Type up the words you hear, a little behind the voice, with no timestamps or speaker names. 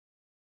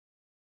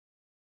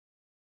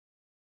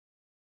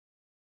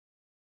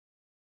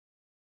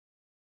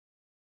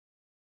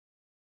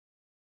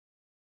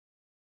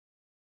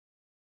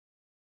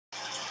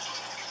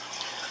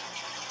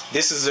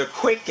This is a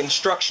quick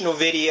instructional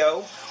video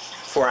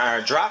for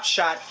our drop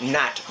shot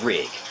knot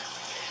rig.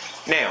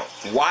 Now,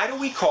 why do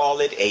we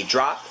call it a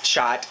drop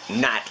shot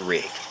knot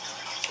rig?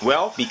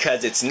 Well,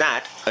 because it's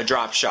not a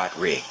drop shot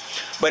rig,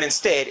 but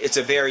instead it's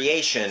a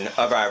variation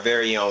of our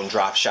very own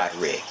drop shot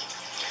rig.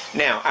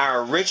 Now,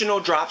 our original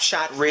drop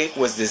shot rig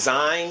was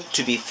designed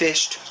to be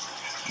fished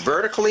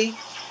vertically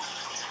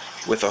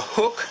with a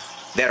hook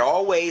that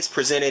always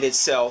presented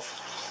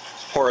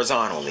itself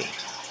horizontally,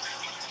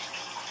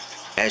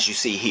 as you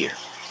see here.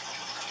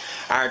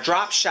 Our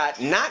drop shot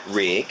knot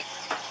rig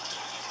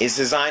is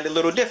designed a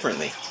little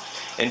differently.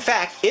 In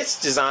fact,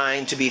 it's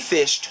designed to be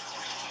fished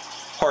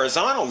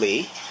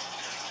horizontally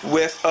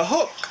with a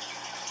hook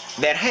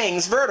that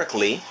hangs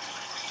vertically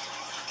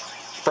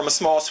from a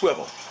small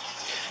swivel.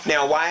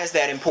 Now, why is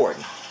that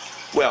important?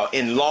 Well,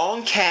 in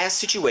long cast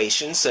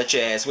situations, such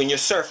as when you're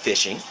surf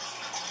fishing,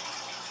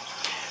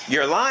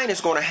 your line is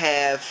going to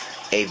have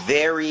a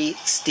very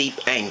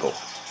steep angle.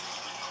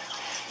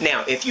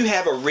 Now, if you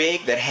have a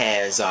rig that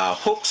has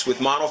hooks with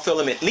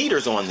monofilament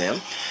leaders on them,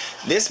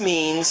 this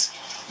means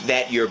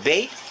that your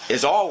bait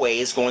is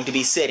always going to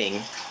be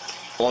sitting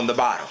on the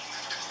bottom.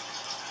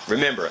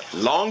 Remember,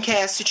 long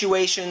cast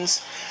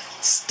situations,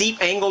 steep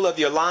angle of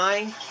your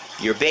line,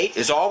 your bait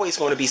is always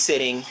going to be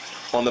sitting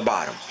on the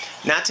bottom.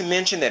 Not to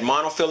mention that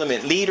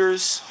monofilament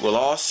leaders will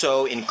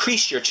also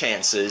increase your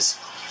chances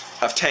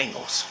of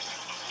tangles.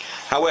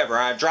 However,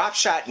 our drop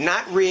shot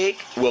knot rig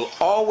will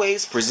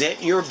always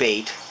present your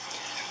bait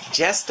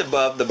just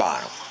above the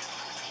bottom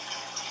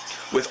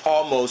with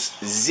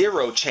almost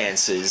zero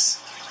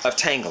chances of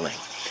tangling.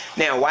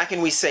 Now, why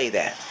can we say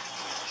that?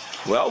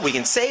 Well, we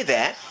can say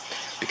that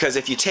because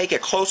if you take a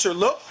closer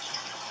look,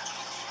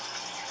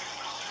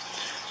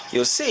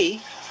 you'll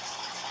see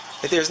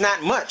that there's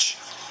not much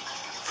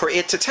for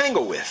it to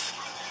tangle with.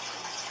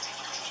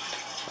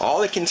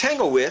 All it can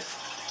tangle with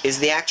is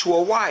the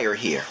actual wire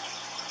here.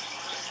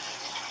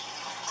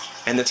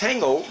 And the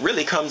tangle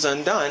really comes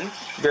undone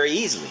very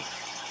easily.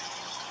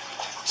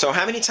 So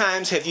how many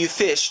times have you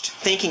fished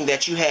thinking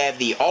that you have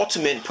the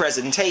ultimate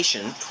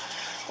presentation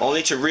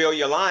only to reel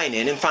your line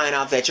in and find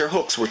out that your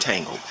hooks were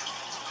tangled?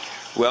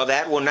 Well,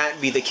 that will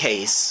not be the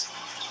case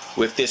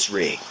with this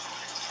rig.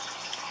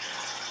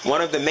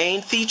 One of the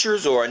main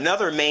features, or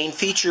another main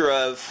feature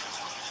of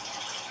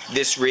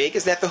this rig,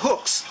 is that the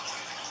hooks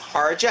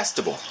are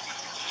adjustable.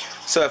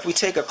 So if we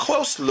take a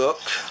close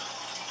look,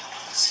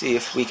 see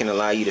if we can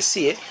allow you to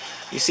see it.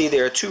 You see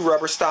there are two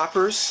rubber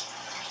stoppers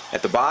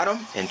at the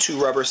bottom and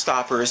two rubber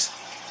stoppers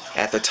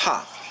at the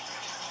top.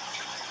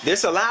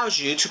 This allows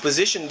you to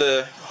position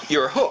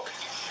your hook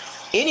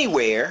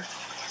anywhere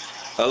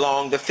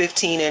along the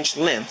 15-inch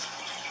length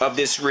of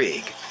this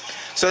rig.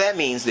 So that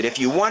means that if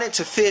you wanted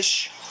to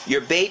fish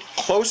your bait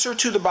closer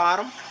to the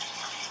bottom,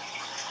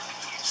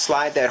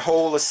 slide that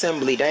whole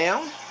assembly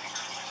down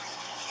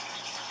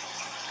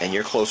and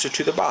you're closer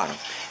to the bottom.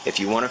 If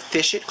you want to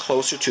fish it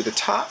closer to the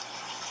top,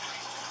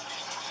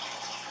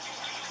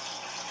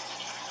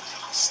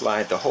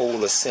 slide the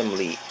whole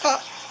assembly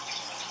up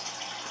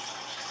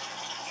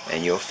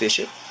and you'll fish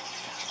it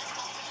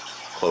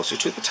closer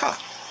to the top.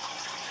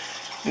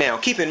 Now,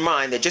 keep in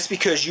mind that just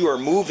because you are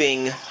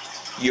moving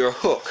your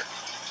hook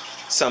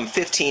some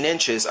 15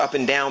 inches up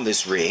and down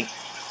this rig,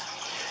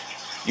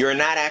 you're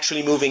not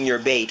actually moving your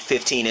bait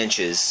 15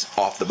 inches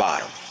off the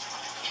bottom.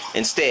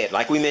 Instead,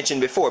 like we mentioned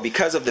before,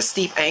 because of the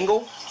steep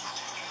angle,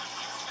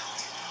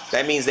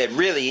 that means that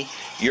really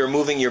you're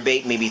moving your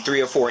bait maybe 3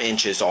 or 4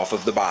 inches off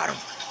of the bottom.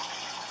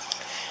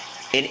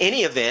 In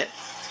any event,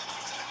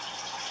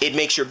 it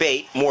makes your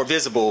bait more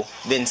visible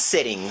than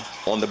sitting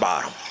on the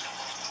bottom.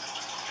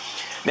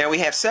 Now, we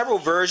have several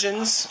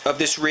versions of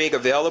this rig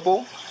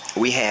available.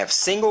 We have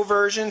single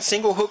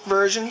hook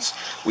versions,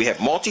 we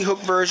have multi-hook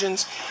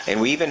versions, and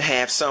we even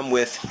have some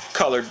with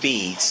colored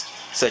beads,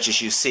 such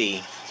as you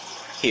see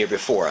here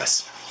before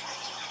us.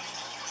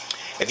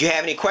 If you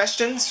have any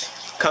questions,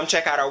 come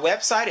check out our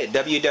website at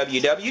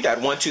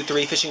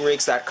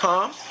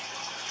www.123fishingrigs.com.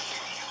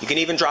 You can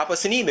even drop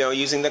us an email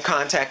using the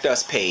Contact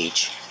Us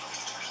page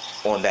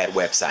on that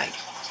website.